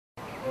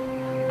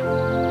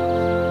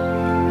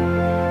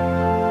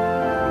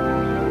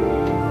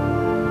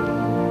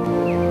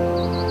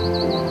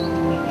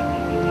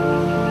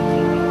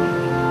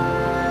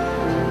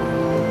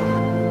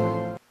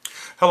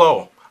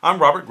Hello,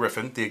 I'm Robert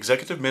Griffin, the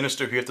Executive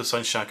Minister here at the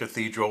Sunshine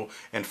Cathedral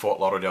in Fort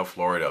Lauderdale,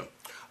 Florida.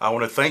 I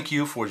want to thank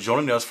you for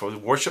joining us for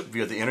worship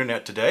via the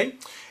internet today.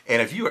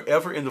 And if you are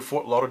ever in the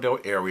Fort Lauderdale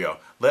area,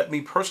 let me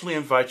personally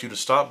invite you to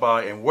stop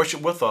by and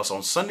worship with us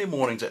on Sunday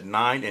mornings at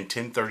 9 and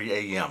 10:30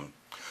 a.m.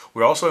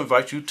 We also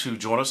invite you to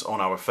join us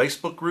on our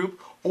Facebook group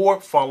or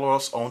follow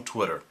us on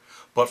Twitter.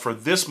 But for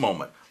this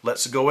moment,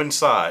 let's go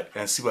inside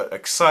and see what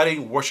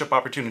exciting worship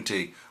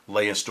opportunity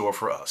lay in store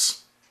for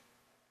us.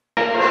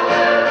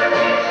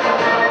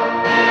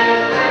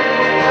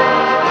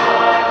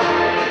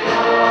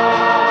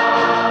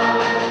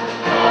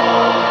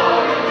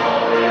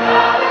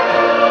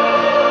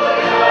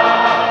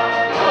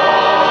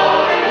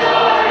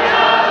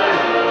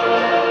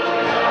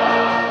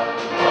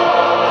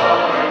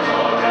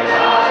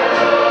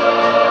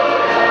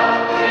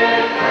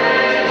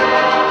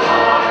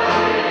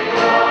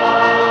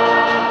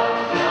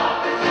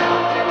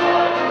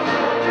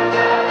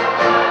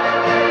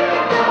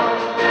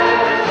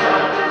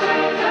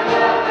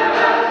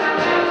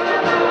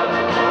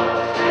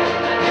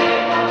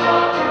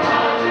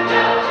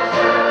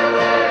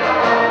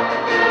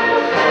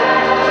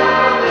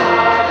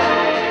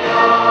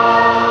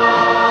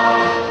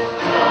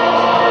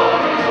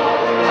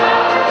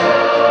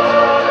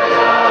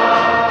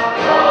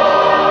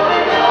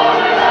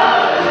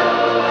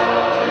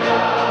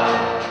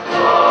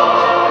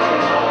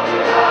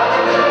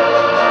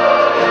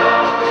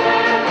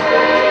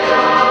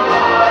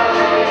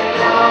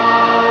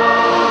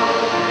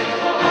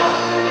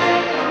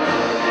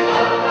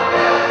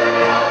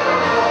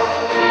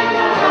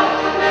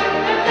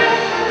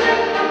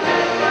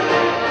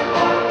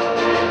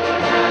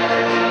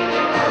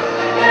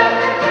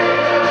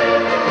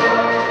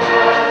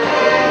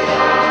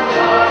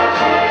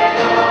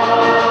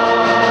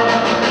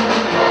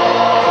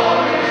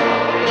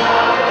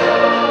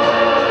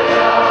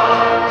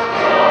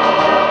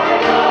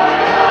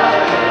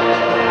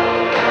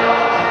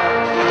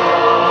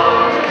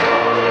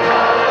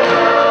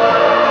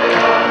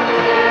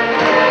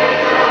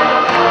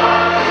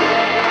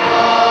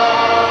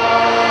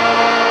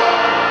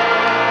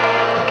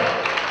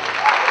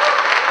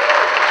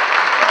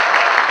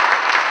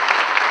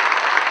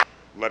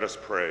 Let us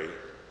pray.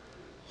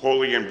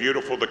 Holy and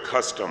beautiful the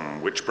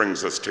custom which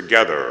brings us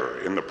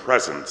together in the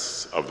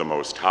presence of the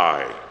Most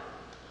High,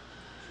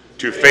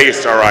 to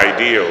face our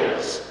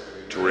ideals,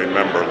 to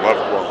remember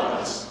loved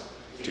ones,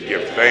 to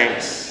give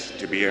thanks,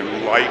 to be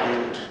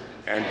enlightened,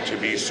 and to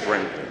be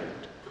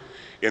strengthened.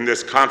 In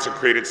this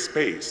consecrated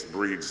space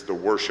breeds the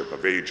worship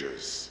of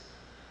ages.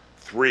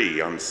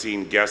 3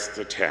 unseen guests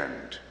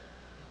attend: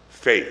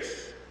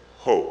 faith,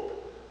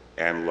 hope,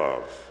 and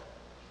love.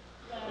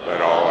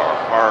 Let all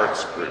our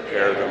hearts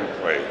prepare them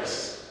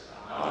place.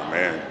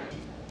 Amen.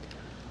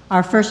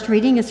 Our first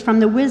reading is from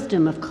the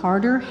Wisdom of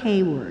Carter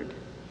Hayward.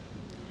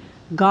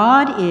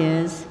 God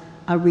is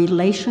a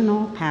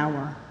relational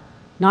power,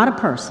 not a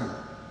person.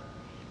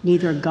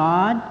 Neither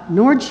God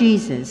nor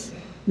Jesus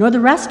nor the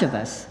rest of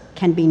us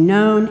can be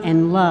known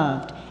and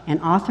loved in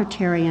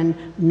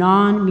authoritarian,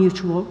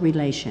 non-mutual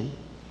relation.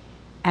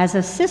 As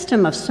a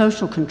system of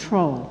social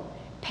control,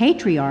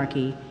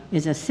 patriarchy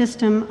is a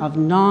system of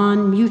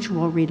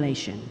non-mutual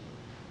relation.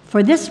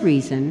 For this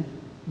reason,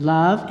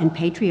 love and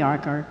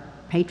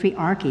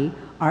patriarchy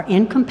are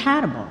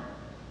incompatible.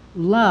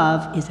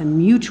 Love is a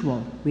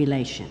mutual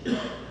relation.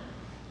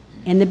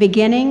 In the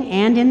beginning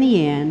and in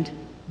the end,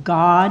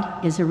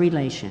 God is a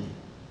relation.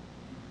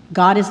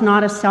 God is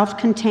not a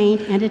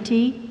self-contained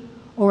entity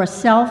or a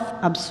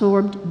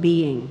self-absorbed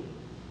being.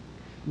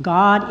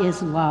 God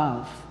is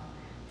love,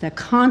 the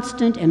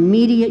constant,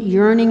 immediate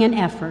yearning and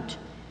effort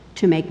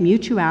to make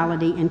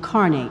mutuality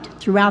incarnate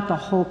throughout the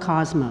whole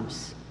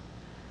cosmos.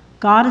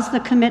 God is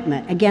the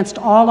commitment against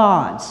all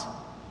odds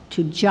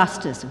to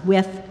justice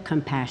with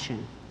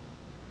compassion.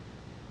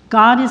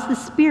 God is the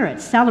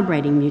spirit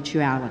celebrating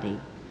mutuality,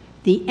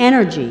 the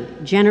energy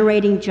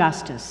generating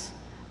justice,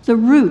 the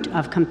root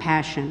of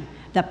compassion,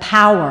 the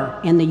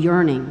power in the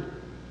yearning,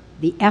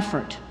 the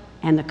effort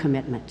and the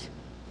commitment.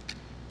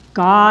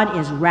 God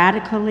is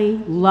radically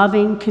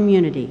loving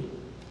community,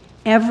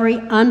 every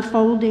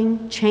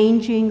unfolding,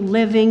 changing,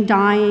 living,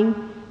 dying,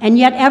 and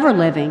yet ever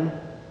living,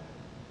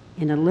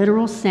 in a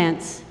literal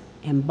sense,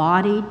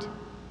 embodied,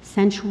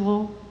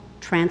 sensual,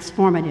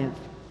 transformative.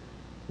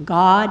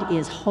 God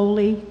is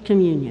Holy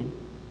Communion.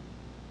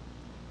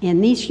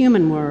 In these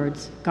human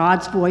words,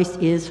 God's voice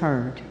is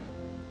heard.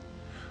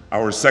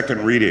 Our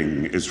second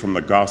reading is from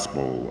the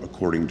Gospel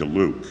according to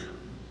Luke.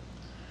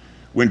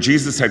 When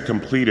Jesus had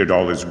completed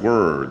all his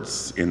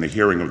words in the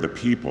hearing of the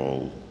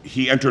people,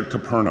 he entered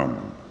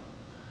Capernaum.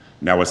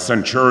 Now a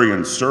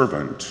centurion's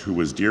servant, who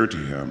was dear to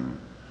him,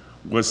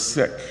 was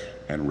sick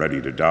and ready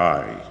to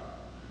die.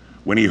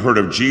 When he heard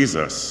of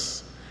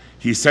Jesus,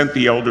 he sent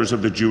the elders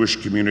of the Jewish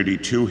community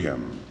to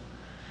him,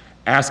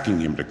 asking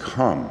him to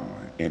come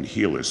and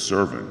heal his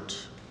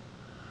servant.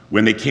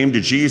 When they came to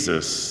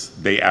Jesus,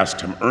 they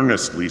asked him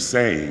earnestly,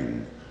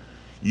 saying,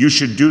 "You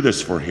should do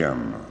this for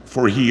him,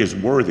 for he is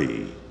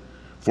worthy,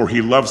 For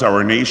he loves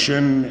our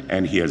nation,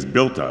 and he has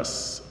built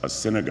us a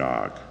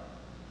synagogue."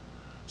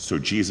 So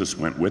Jesus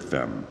went with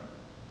them.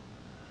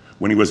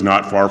 When he was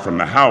not far from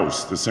the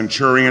house, the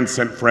centurion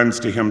sent friends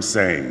to him,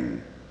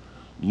 saying,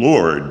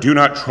 "Lord, do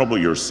not trouble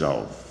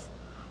yourself,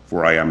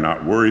 for I am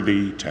not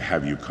worthy to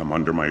have you come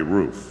under my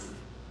roof.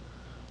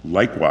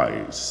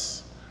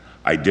 Likewise,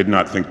 I did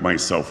not think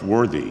myself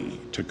worthy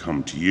to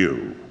come to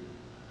you,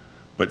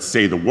 but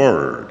say the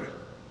word,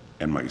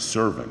 and my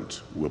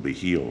servant will be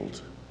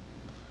healed."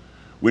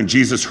 When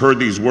Jesus heard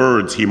these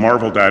words, he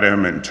marveled at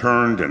him and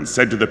turned and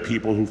said to the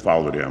people who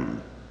followed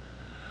him,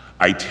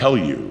 "I tell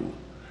you,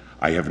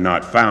 I have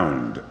not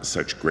found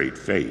such great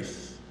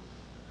faith."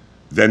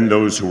 Then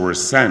those who were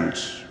sent,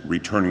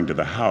 returning to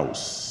the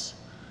house,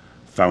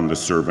 found the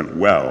servant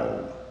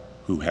well,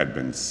 who had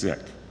been sick.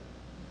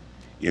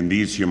 In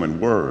these human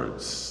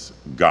words,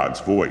 God's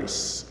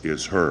voice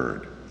is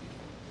heard.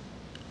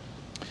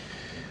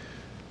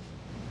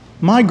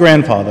 My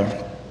grandfather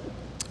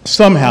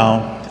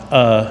somehow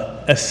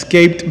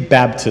escaped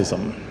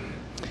baptism.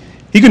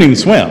 He couldn't even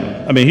swim.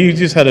 I mean, he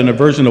just had an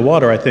aversion to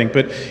water, I think.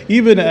 But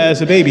even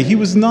as a baby, he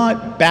was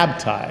not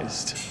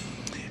baptized.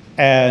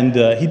 And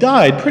he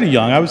died pretty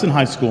young. I was in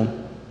high school.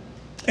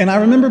 And I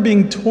remember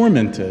being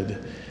tormented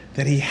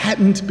that he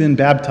hadn't been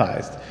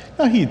baptized.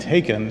 Now, he'd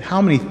taken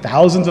how many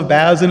thousands of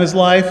baths in his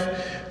life,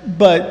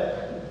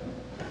 but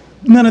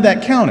none of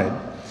that counted.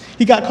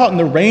 He got caught in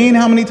the rain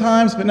how many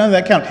times, but none of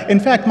that counted. In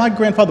fact, my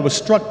grandfather was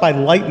struck by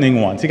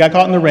lightning once. He got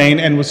caught in the rain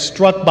and was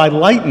struck by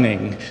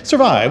lightning.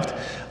 Survived,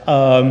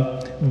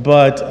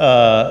 but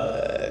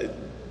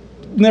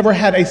never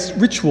had a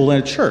ritual in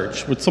a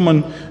church with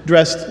someone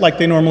dressed like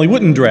they normally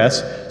wouldn't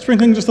dress,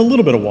 sprinkling just a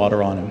little bit of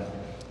water on him.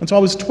 And so I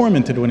was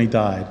tormented when he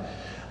died.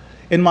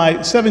 In my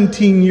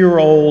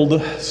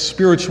 17-year-old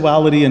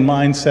spirituality and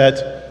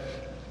mindset,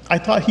 I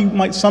thought he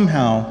might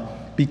somehow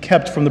be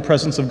kept from the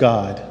presence of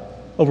God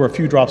over a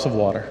few drops of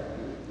water.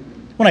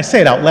 When I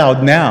say it out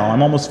loud now,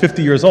 I'm almost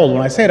 50 years old.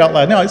 When I say it out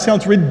loud now, it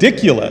sounds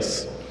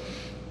ridiculous.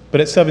 But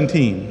at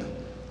 17,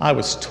 I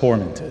was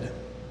tormented.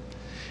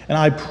 And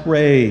I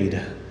prayed.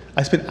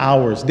 I spent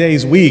hours,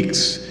 days,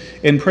 weeks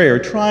in prayer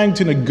trying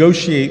to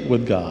negotiate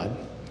with God.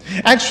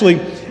 Actually,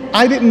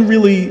 I didn't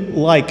really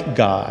like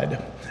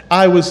God.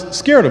 I was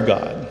scared of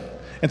God.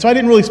 And so I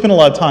didn't really spend a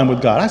lot of time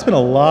with God. I spent a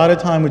lot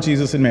of time with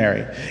Jesus and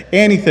Mary.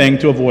 Anything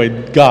to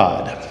avoid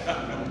God.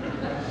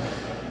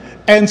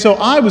 And so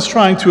I was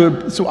trying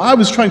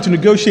to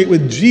negotiate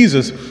with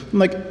Jesus. I'm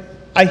like,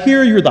 I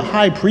hear you're the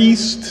high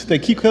priest. They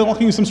keep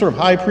calling you some sort of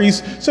high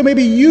priest. So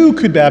maybe you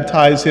could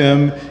baptize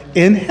him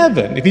in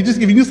heaven. If you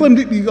just let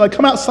him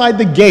come outside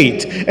the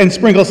gate and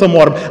sprinkle some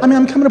water. I mean,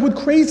 I'm coming up with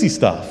crazy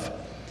stuff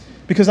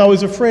because I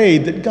was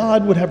afraid that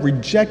God would have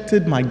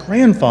rejected my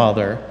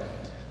grandfather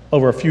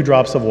over a few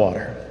drops of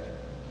water.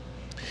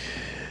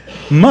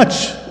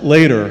 Much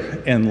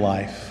later in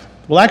life,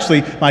 well,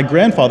 actually, my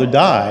grandfather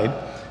died.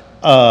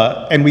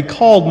 And we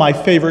called my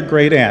favorite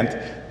great aunt,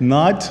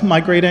 not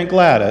my great aunt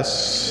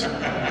Gladys,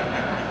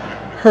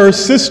 her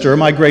sister,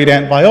 my great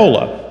aunt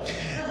Viola.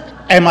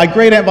 And my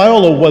great aunt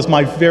Viola was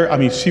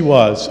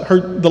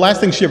the last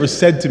thing she ever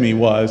said to me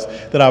was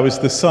that I was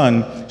the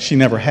son she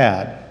never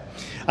had.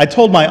 I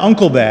told my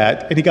uncle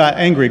that, and he got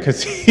angry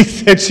because he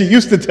said she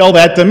used to tell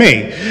that to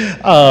me.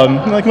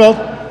 I'm like, well,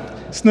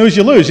 snooze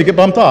you lose, you get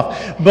bumped off.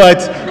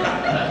 But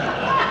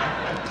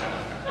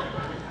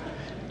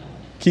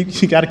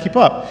you got to keep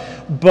up.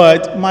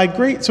 But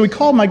so we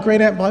called my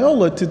great aunt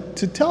Viola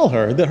to tell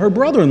her that her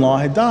brother-in-law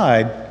had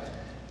died,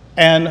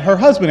 and her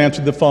husband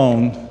answered the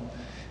phone,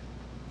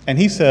 and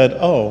he said,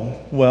 "Oh,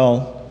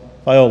 well,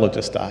 Viola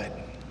just died."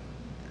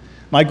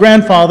 My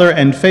grandfather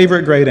and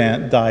favorite great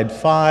aunt died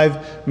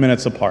 5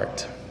 minutes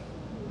apart.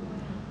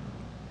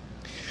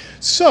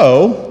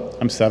 So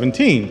I'm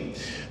 17.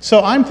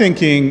 So I'm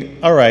thinking,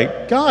 all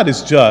right, God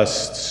is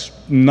just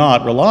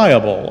not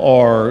reliable,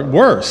 or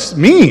worse,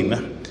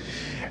 mean.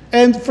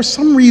 And for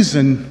some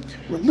reason,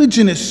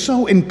 religion is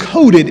so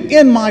encoded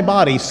in my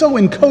body, so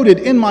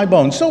encoded in my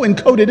bones, so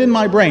encoded in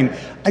my brain.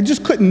 I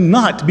just could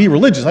not be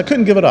religious. I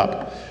couldn't give it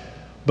up.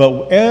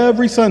 But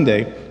every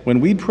Sunday,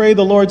 when we'd pray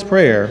the Lord's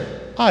Prayer,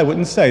 I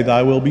wouldn't say,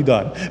 "Thy will be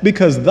done,"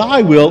 because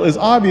thy will is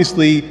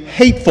obviously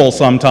hateful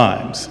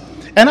sometimes.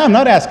 And I'm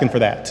not asking for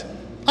that.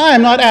 I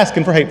am not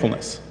asking for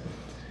hatefulness.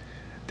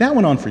 That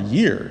went on for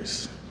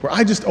years, where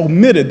I just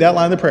omitted that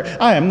line of the prayer.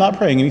 I am not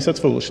praying any such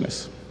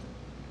foolishness.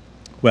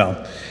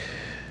 Well,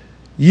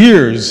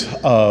 years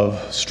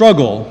of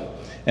struggle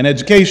and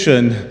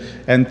education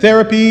and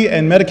therapy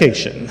and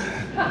medication.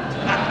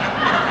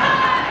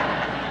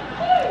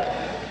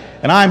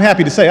 And I'm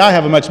happy to say I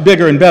have a much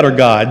bigger and better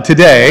God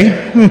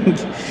today.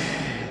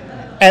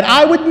 And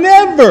I would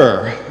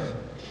never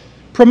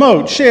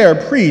promote, share,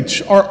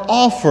 preach, or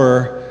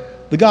offer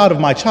the God of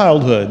my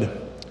childhood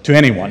to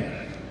anyone.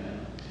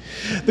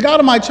 The God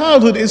of my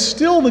childhood is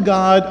still the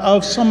God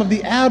of some of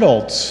the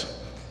adults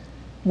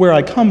where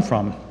I come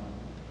from.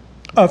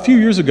 A few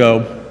years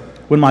ago,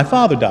 when my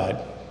father died,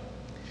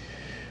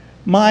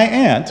 my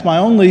aunt, my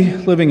only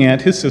living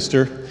aunt, his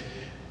sister,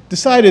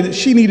 decided that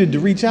she needed to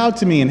reach out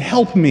to me and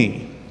help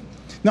me.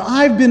 Now,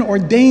 I've been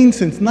ordained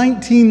since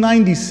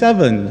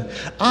 1997.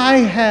 I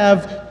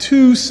have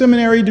 2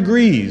 seminary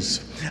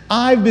degrees.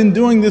 I've been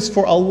doing this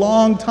for a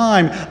long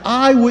time.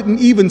 I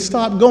wouldn't even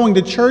stop going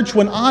to church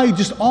when I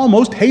just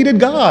almost hated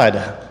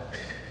God.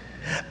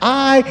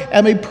 I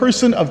am a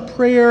person of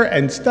prayer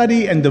and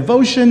study and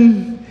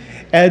devotion,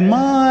 and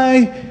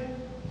my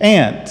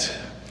aunt,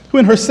 who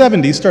in her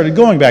 70s started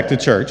going back to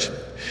church,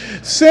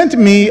 sent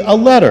me a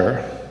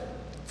letter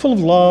full of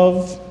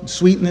love,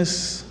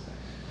 sweetness,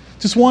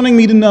 just wanting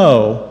me to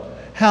know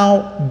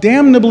how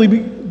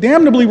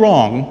damnably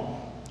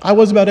wrong I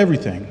was about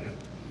everything,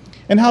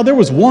 and how there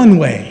was one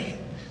way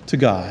to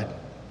God,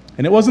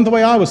 and it wasn't the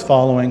way I was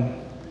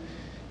following,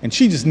 and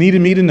she just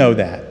needed me to know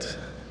that.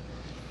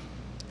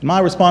 And my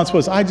response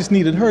was, I just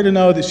needed her to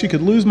know that she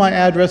could lose my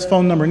address,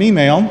 phone number, and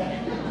email,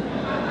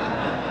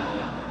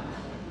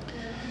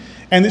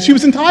 and that she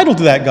was entitled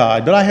to that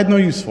God, but I had no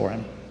use for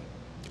him.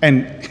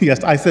 And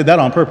yes, I said that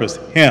on purpose,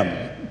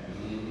 him.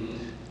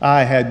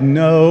 I had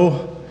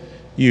no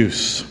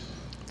use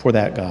for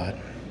that God.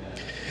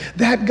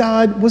 That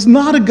God was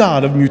not a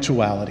God of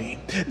mutuality.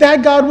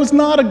 That God was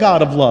not a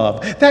God of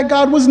love. That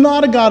God was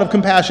not a God of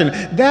compassion.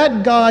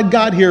 That God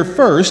got here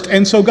first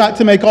and so got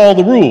to make all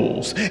the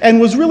rules and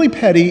was really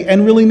petty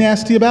and really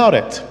nasty about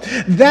it.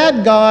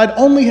 That God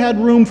only had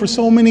room for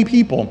so many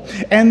people.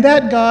 And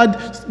that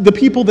God, the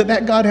people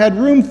that God had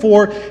room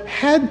for,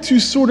 had to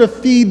sort of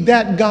feed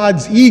that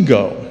God's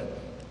ego,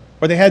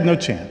 or they had no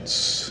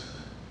chance.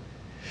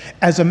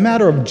 As a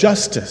matter of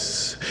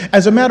justice,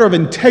 as a matter of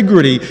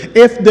integrity,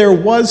 if there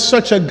was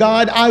such a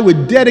God, I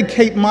would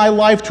dedicate my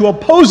life to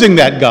opposing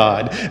that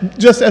God,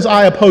 just as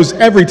I oppose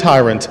every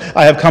tyrant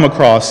I have come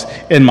across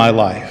in my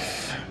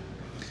life.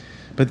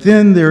 But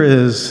then there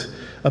is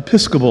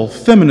Episcopal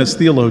feminist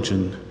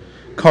theologian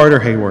Carter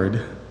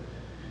Hayward,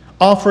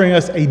 offering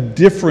us a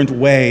different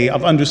way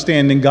of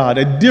understanding God,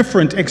 a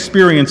different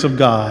experience of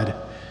God.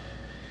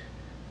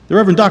 The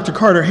Reverend Dr.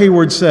 Carter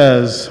Hayward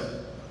says,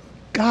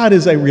 God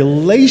is a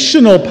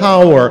relational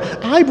power.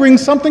 I bring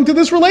something to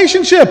this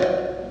relationship.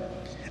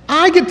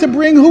 I get to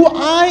bring who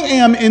I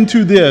am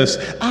into this.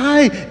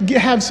 I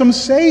have some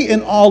say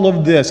in all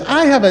of this.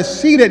 I have a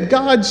seat at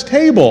God's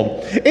table.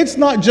 It's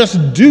not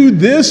just do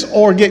this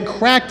or get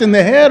cracked in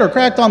the head or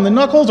cracked on the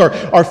knuckles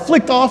or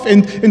flicked off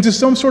into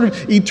some sort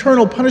of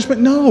eternal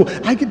punishment. No,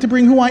 I get to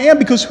bring who I am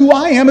because who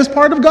I am is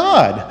part of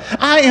God.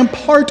 I am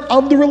part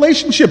of the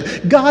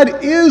relationship.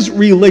 God is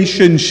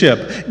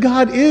relationship.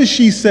 God is,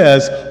 she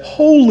says,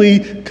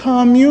 Holy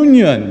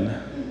Communion.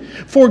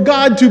 For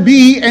God to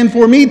be and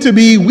for me to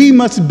be, we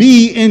must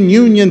be in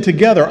union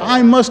together.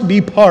 I must be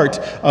part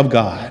of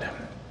God.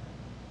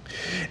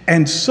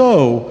 And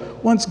so,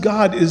 once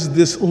God is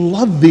this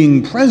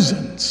loving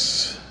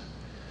presence,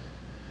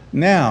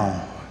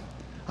 now,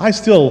 I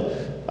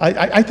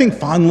think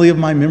fondly of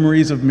my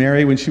memories of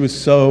Mary when she was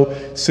so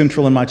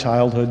central in my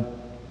childhood.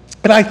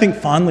 And I think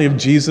fondly of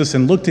Jesus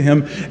and look to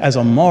him as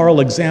a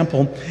moral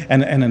example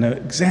and an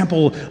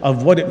example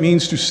of what it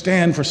means to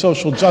stand for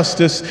social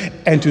justice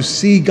and to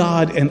see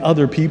God in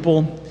other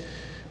people.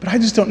 But I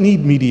just don't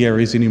need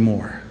mediaries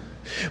anymore.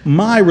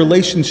 My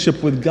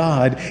relationship with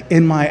God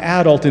in my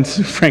adult and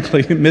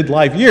frankly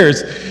midlife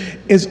years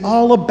is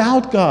all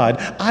about God.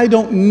 I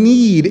don't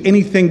need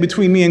anything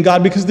between me and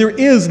God because there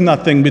is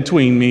nothing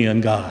between me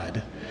and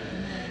God.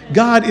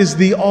 God is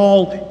the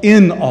all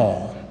in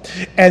all.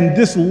 And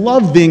this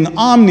loving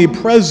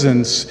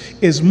omnipresence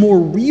is more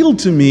real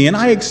to me, and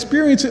I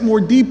experience it more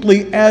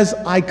deeply as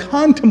I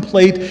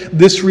contemplate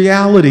this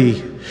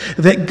reality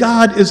that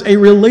God is a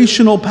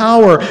relational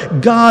power.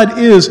 God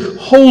is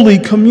Holy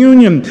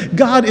Communion.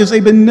 God is a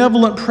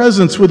benevolent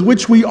presence with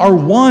which we are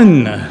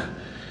one.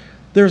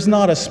 There's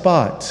not a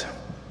spot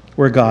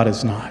where God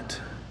is not.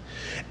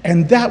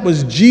 And that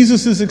was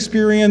Jesus'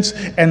 experience,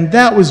 and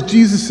that was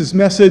Jesus'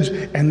 message,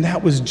 and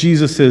that was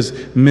Jesus'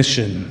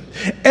 mission.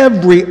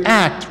 Every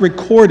act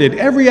recorded,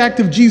 every act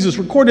of Jesus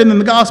recorded in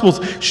the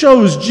Gospels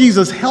shows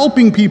Jesus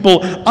helping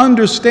people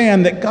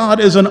understand that God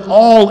is an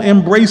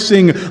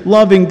all-embracing,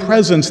 loving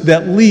presence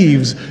that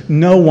leaves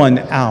no one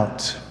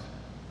out.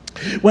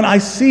 When I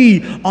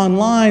see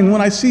online,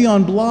 when I see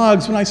on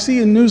blogs, when I see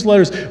in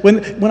newsletters,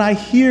 when I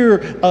hear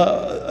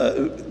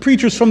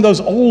preachers from those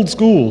old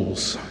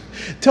schools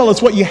tell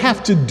us what you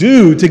have to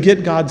do to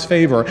get God's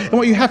favor and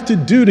what you have to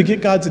do to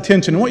get God's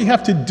attention and what you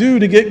have to do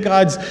to get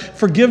God's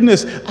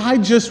forgiveness, I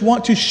just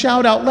want to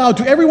shout out loud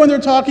to everyone they're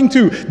talking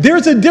to,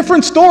 there's a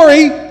different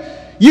story.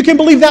 You can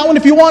believe that one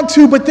if you want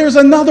to, but there's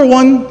another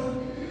one.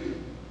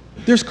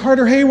 There's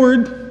Carter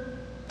Hayward.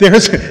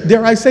 There's,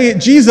 dare I say it,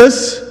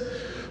 Jesus,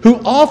 who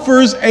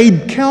offers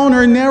a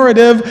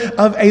counter-narrative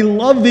of a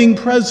loving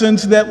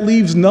presence that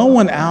leaves no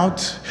one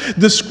out.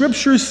 The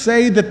scriptures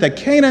say that the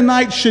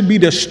Canaanites should be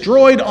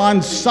destroyed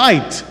on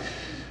sight.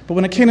 But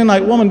when a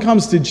Canaanite woman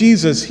comes to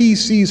Jesus, he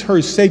sees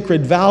her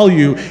sacred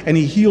value and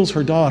he heals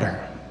her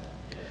daughter.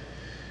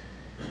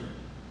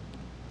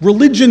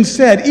 Religion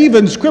said,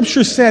 even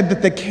Scripture said,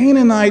 that the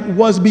Canaanite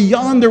was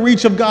beyond the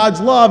reach of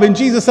God's love, and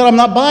Jesus said, I'm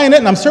not buying it,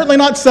 and I'm certainly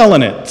not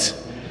selling it.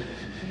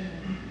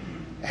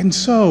 And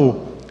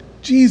so,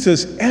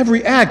 Jesus,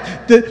 every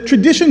act, the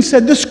tradition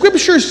said, the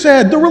Scripture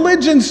said, the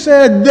religion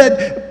said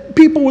that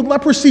people with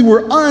leprosy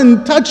were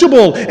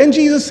untouchable, and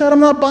Jesus said, I'm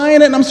not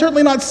buying it, and I'm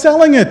certainly not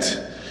selling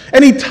it.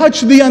 And he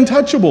touched the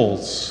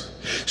untouchables.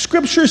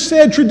 Scripture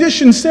said,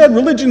 tradition said,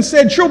 religion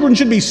said, children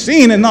should be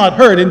seen and not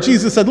heard. And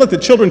Jesus said, let the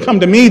children come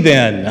to me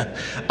then.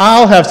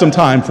 I'll have some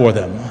time for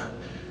them.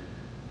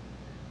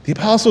 The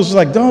apostles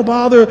were like, don't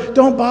bother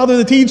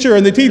the teacher.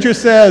 And the teacher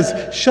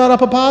says, shut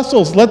up,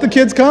 apostles, let the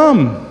kids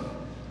come.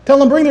 Tell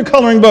them, bring their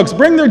coloring books,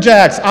 bring their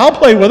jacks. I'll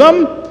play with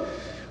them.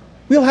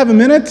 We'll have a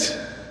minute.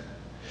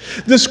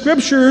 The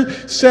Scripture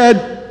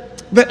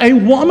said that a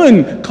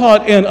woman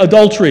caught in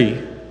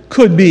adultery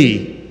could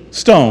be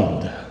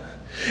stoned.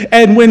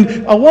 And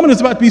when a woman is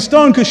about to be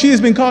stoned because she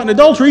has been caught in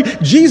adultery,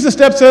 Jesus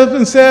steps up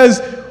and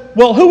says,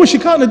 well, who was she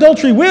caught in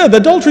adultery with?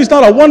 Adultery is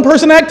not a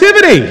one-person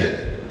activity.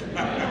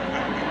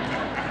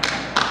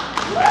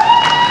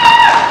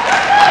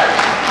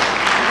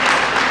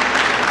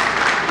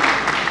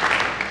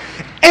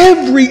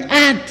 Every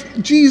act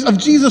of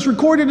Jesus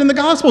recorded in the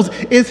Gospels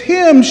is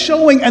him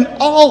showing an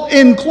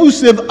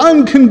all-inclusive,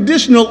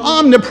 unconditional,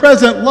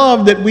 omnipresent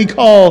love that we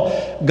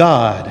call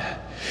God.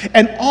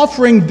 And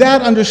offering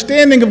that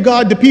understanding of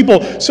God to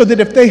people so that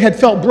if they had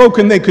felt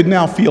broken, they could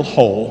now feel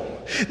whole.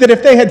 That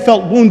if they had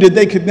felt wounded,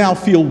 they could now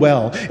feel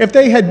well. If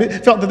they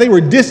had felt that they were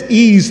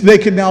dis-eased, they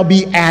could now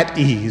be at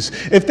ease.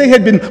 If they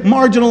had been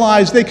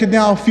marginalized, they could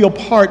now feel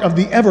part of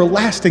the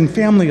everlasting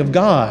family of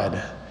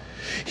God.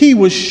 He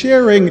was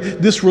sharing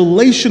this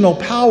relational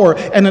power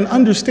and an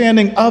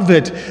understanding of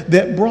it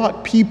that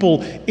brought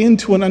people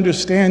into an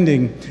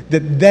understanding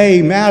that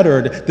they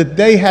mattered, that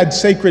they had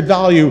sacred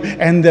value,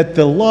 and that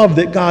the love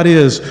that God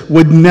is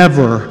would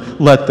never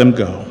let them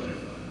go.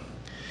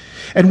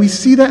 And we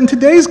see that in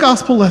today's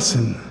gospel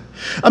lesson.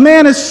 A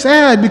man is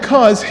sad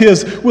because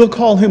his, we'll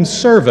call him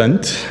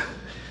servant,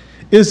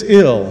 is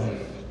ill.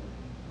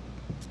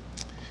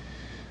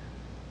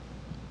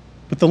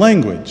 But the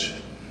language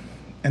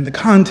and the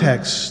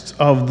context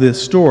of this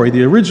story,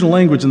 the original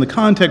language and the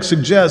context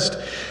suggest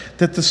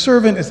that the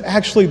servant is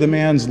actually the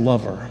man's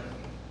lover,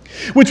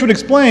 which would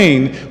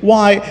explain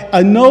why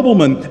a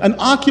nobleman, an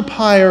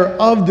occupier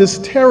of this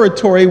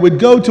territory, would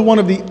go to one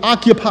of the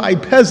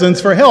occupied peasants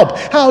for help.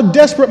 How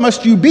desperate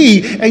must you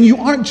be? And you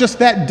aren't just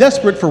that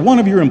desperate for one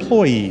of your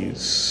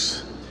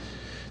employees.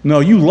 No,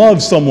 you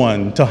love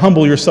someone to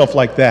humble yourself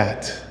like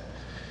that.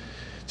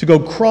 To go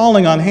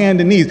crawling on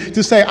hand and knees,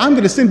 to say, I'm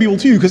going to send people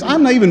to you because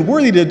I'm not even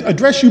worthy to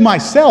address you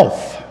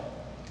myself.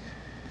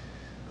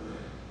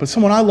 But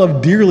someone I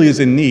love dearly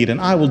is in need,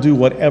 and I will do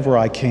whatever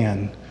I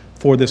can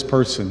for this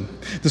person.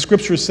 The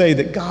Scriptures say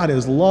that God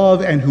is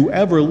love, and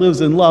whoever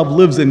lives in love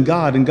lives in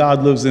God, and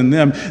God lives in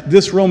them.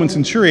 This Roman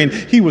centurion,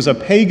 he was a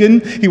pagan.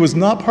 He was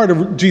not part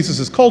of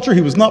Jesus' culture. He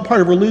was not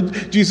part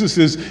of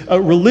Jesus'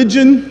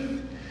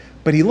 religion,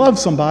 but he loved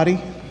somebody.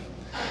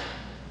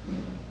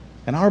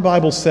 And our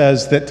Bible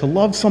says that to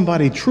love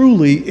somebody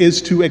truly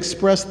is to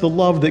express the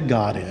love that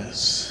God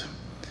is.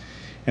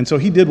 And so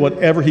he did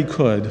whatever he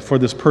could for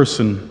this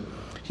person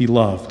he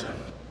loved.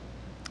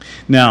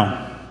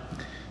 Now,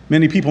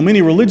 many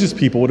religious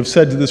people would have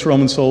said to this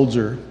Roman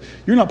soldier,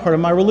 you're not part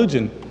of my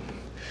religion.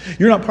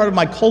 You're not part of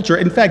my culture.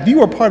 In fact,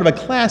 you are part of a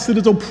class that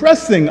is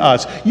oppressing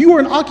us. You are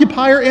an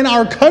occupier in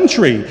our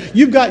country.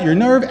 You've got your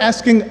nerve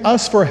asking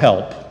us for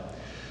help.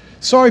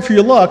 Sorry for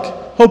your luck.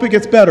 Hope it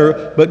gets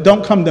better, but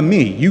don't come to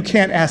me. You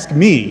can't ask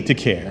me to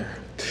care.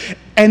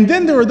 And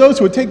then there are those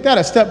who would take that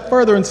a step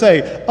further and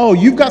say, oh,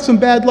 you've got some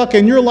bad luck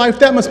in your life.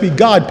 That must be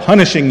God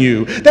punishing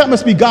you. That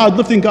must be God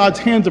lifting God's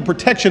hands of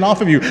protection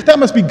off of you. That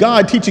must be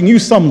God teaching you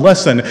some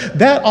lesson.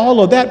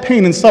 All of that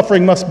pain and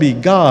suffering must be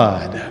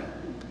God.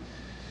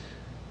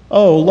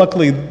 Oh,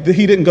 luckily,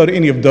 he didn't go to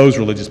any of those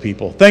religious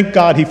people. Thank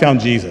God he found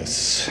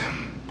Jesus.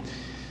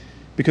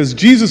 Because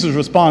Jesus'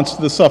 response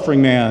to the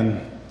suffering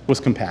man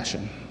was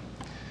compassion.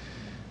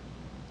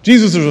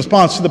 Jesus'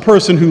 response to the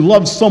person who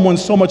loved someone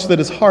so much that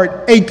his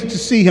heart ached to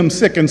see him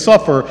sick and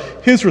suffer,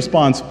 his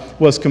response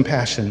was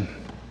compassion.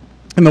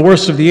 In the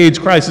worst of the AIDS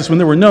crisis, when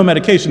there were no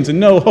medications and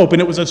no hope,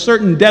 and it was a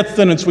certain death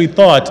sentence, we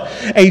thought,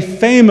 a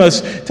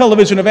famous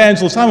television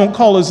evangelist, I won't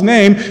call his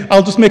name,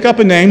 I'll just make up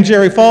a name,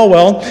 Jerry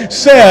Falwell,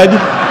 said,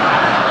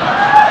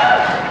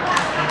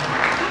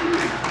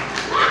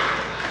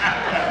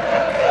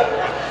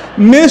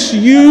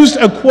 misused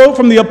a quote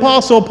from the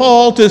Apostle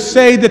Paul to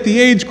say that the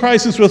AIDS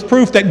crisis was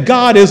proof that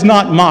God is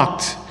not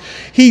mocked.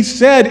 He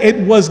said it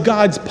was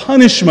God's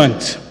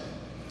punishment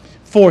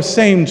for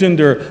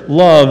same-gender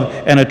love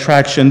and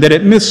attraction, that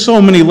it missed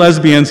so many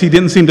lesbians he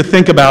didn't seem to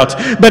think about.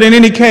 But in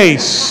any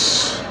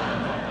case,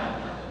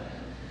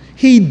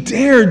 he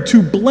dared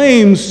to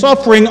blame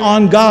suffering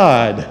on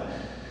God.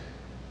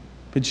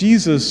 But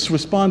Jesus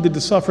responded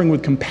to suffering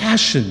with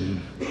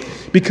compassion.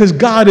 Because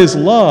God is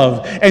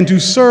love, and to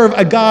serve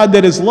a God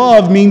that is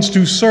love means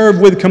to serve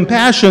with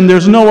compassion.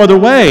 There's no other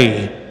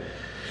way.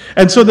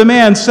 And so the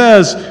man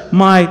says,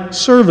 my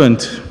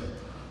servant,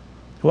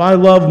 who I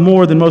love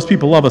more than most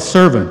people love a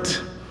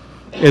servant,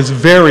 is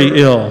very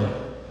ill,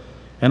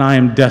 and I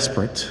am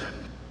desperate.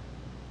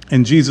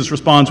 And Jesus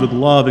responds with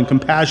love and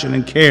compassion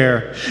and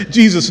care.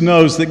 Jesus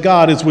knows that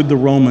God is with the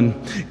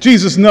Roman.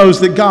 Jesus knows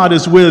that God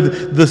is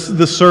with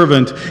the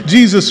servant.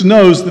 Jesus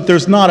knows that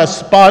there's not a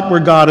spot where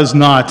God is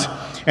not.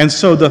 And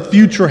so the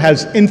future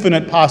has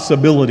infinite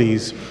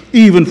possibilities,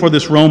 even for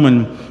this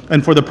Roman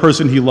and for the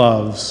person he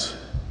loves.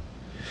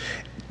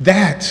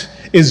 That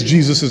is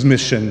Jesus'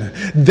 mission.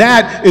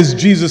 That is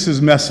Jesus'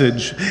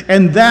 message.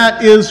 And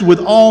that is, with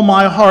all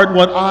my heart,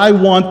 what I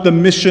want the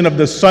mission of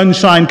the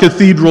Sunshine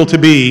Cathedral to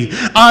be.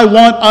 I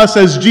want us,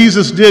 as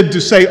Jesus did, to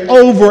say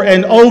over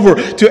and over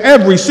to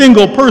every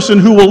single person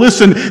who will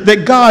listen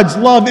that God's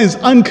love is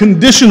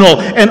unconditional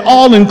and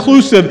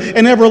all-inclusive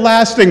and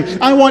everlasting.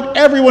 I want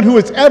everyone who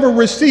has ever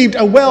received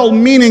a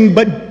well-meaning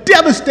but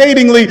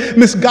devastatingly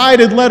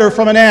misguided letter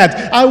from an aunt.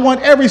 I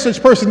want every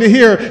such person to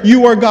hear,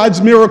 you are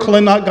God's miracle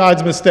and not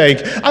God's mistake.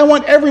 I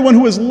want everyone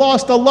who has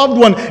lost a loved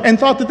one and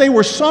thought that they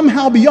were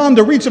somehow beyond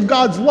the reach of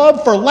God's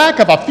love for lack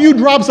of a few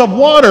drops of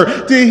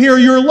water to hear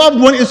your loved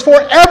one is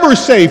forever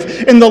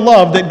safe in the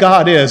love that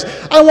God is.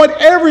 I want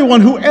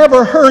everyone who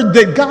ever heard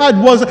that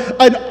God was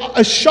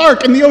a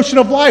shark in the ocean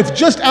of life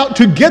just out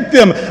to get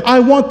them. I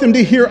want them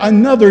to hear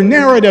another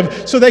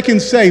narrative so they can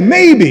say,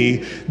 maybe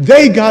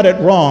they got it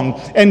wrong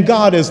and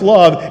God is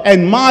love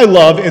and my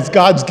love is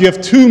God's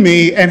gift to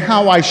me and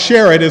how I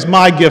share it is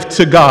my gift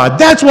to God.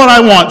 That's what I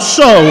want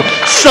so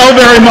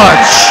very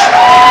much.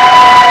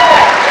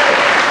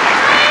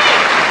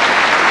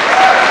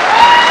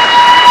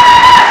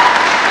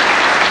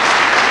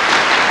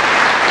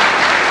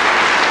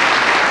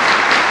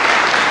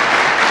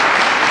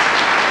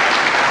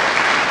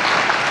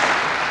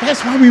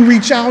 That's why we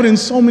reach out in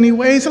so many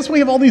ways. That's why we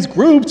have all these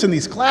groups and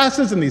these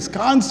classes and these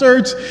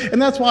concerts.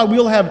 And that's why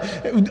we'll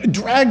have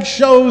drag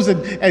shows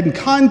and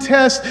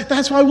contests.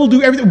 That's why we'll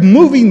do everything,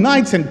 movie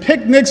nights and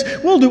picnics.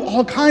 We'll do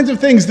all kinds of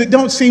things that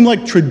don't seem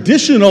like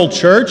traditional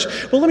church.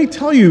 Well, let me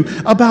tell you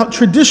about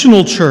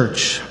traditional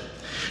church.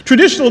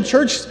 Traditional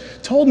church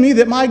told me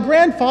that my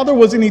grandfather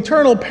was in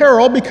eternal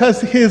peril because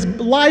his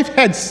life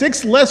had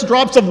 6 less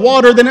drops of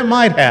water than it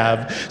might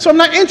have. So I'm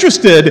not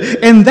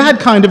interested in that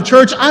kind of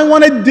church. I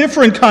want a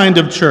different kind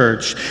of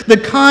church, the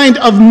kind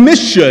of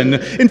mission.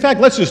 In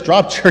fact, let's just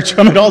drop church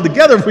from it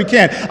altogether if we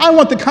can. I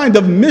want the kind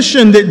of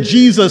mission that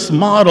Jesus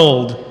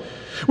modeled.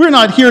 We're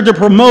not here to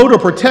promote or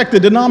protect a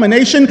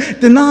denomination.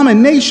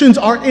 Denominations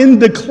are in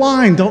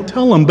decline. Don't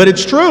tell them, but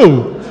it's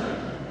true.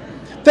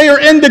 They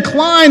are in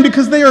decline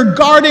because they are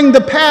guarding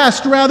the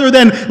past rather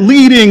than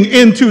leading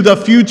into the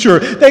future.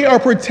 They are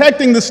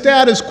protecting the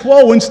status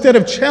quo instead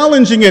of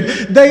challenging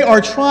it. They are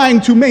trying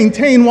to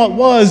maintain what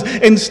was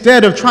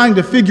instead of trying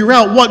to figure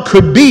out what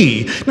could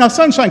be. Now,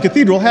 Sunshine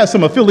Cathedral has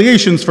some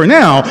affiliations for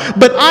now,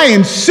 but I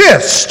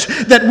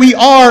insist that we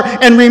are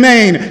and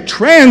remain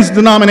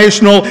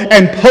trans-denominational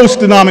and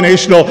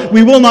post-denominational.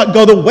 We will not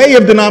go the way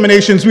of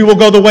denominations. We will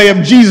go the way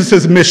of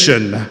Jesus'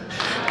 mission.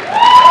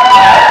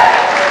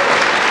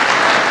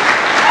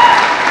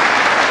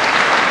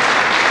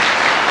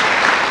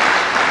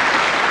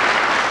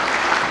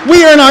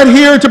 We are not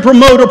here to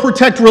promote or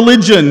protect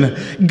religion.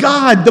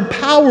 God, the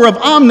power of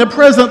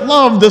omnipresent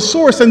love, the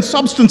source and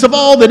substance of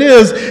all that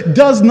is,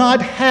 does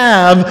not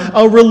have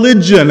a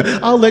religion.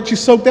 I'll let you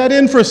soak that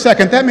in for a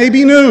second. That may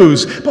be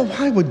news. But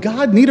why would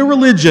God need a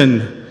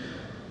religion?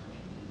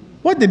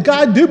 What did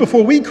God do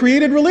before we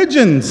created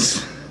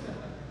religions?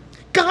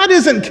 God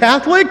isn't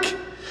Catholic,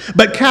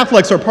 but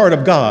Catholics are part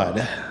of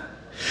God.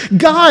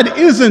 God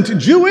isn't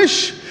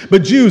Jewish,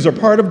 but Jews are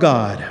part of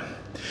God.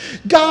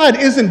 God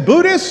isn't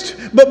Buddhist,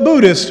 but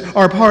Buddhists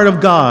are part of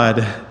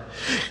God.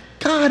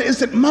 God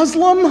isn't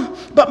Muslim,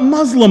 but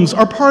Muslims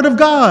are part of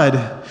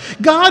God.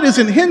 God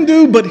isn't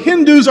Hindu, but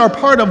Hindus are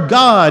part of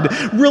God.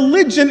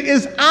 Religion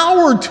is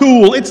our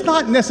tool. It's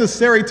not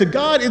necessary to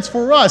God, it's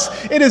for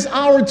us. It is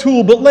our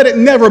tool, but let it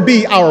never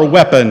be our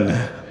weapon.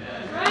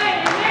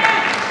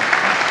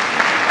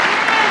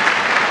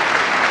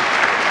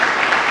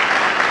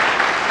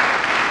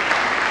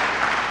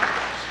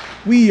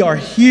 We are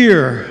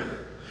here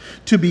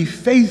to be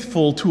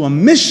faithful to a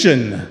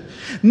mission,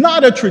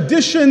 not a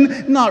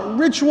tradition, not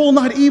ritual,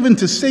 not even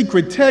to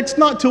sacred text,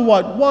 not to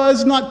what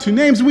was, not to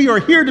names. We are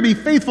here to be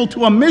faithful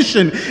to a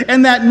mission,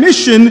 and that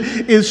mission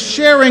is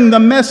sharing the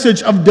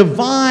message of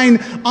divine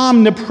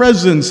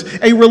omnipresence,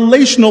 a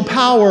relational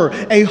power,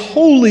 a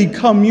holy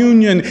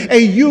communion, a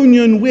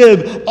union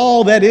with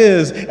all that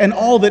is and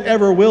all that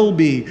ever will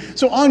be.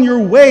 So on your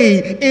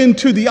way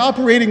into the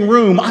operating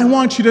room, I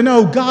want you to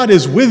know God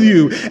is with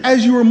you.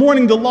 As you are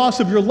mourning the loss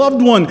of your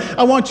loved one,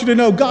 I want you to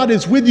know God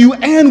is with you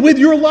and with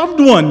your loved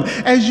one. someone.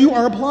 As you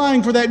are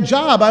applying for that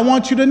job, I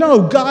want you to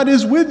know God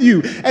is with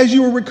you. As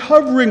you are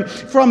recovering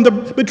from the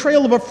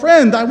betrayal of a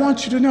friend, I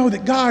want you to know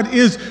that God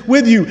is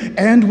with you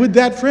and with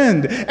that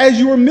friend. As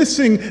you are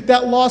missing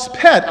that lost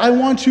pet, I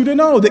want you to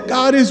know that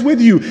God is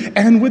with you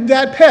and with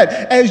that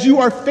pet. As you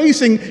are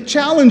facing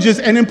challenges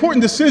and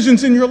important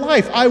decisions in your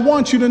life, I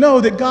want you to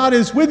know that God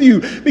is with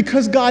you,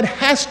 because God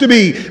has to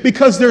be,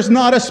 because there's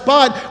not a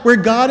spot where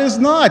God is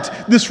not.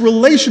 This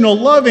relational,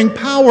 loving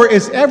power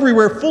is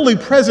everywhere, fully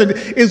present,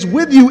 is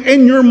with you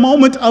in your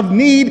moment of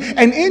need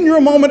and in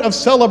your moment of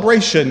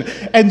celebration.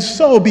 And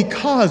so,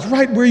 because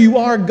right where you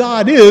are,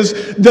 God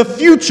is, the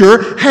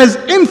future has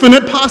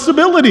infinite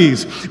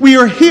possibilities. We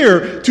are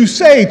here to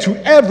say to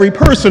every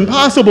person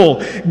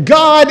possible,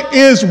 God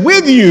is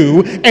with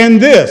you,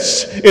 and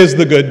this is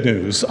the good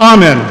news.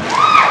 Amen.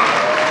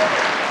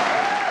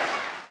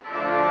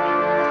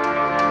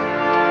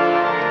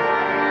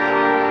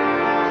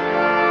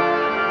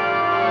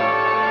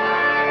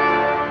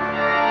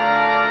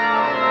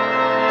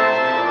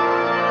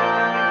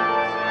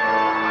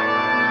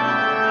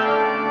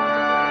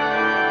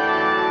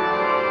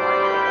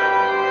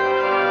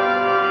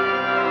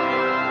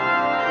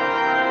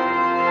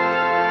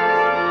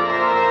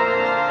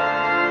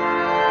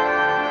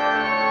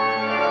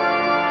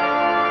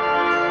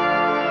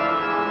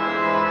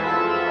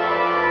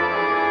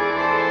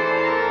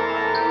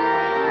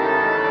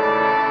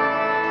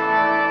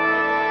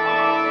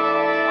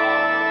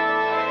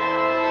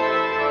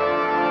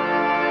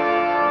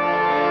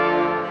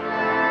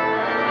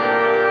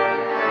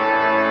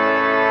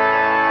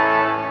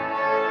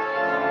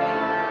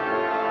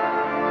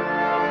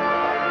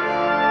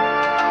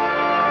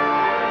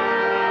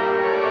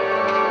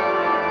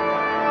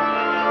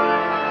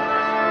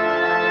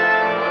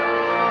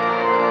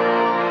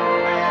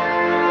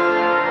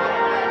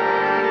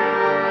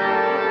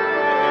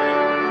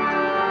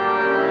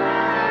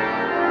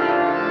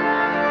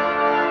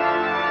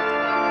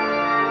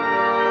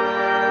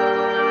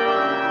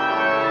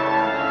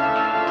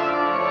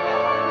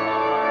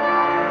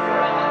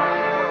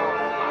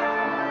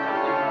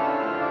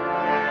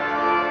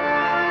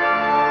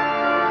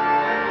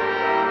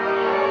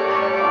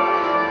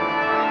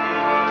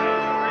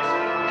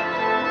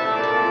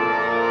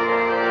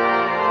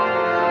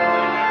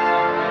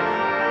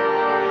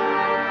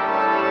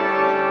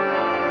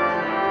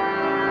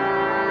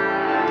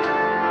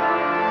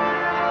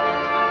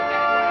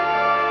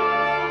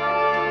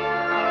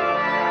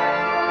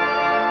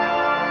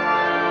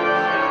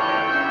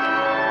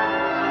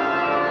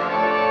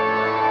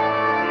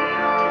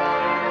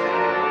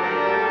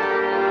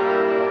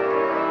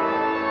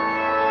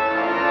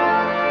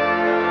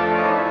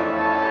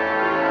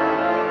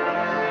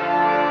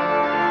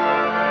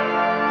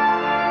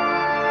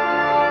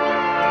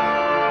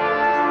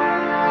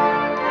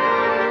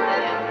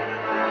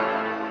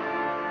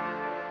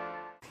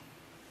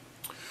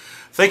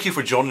 Thank you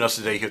for joining us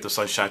today here at the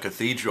Sunshine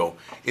Cathedral.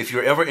 If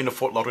you're ever in the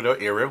Fort Lauderdale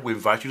area, we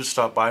invite you to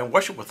stop by and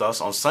worship with us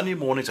on Sunday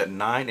mornings at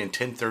 9 and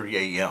 10:30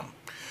 a.m.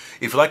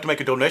 If you'd like to make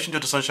a donation to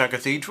the Sunshine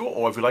Cathedral,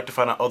 or if you'd like to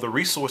find out other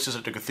resources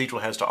that the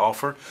Cathedral has to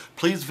offer,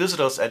 please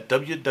visit us at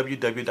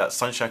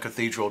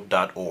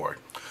www.sunshinecathedral.org.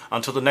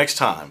 Until the next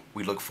time,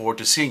 we look forward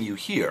to seeing you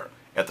here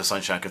at the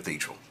Sunshine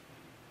Cathedral.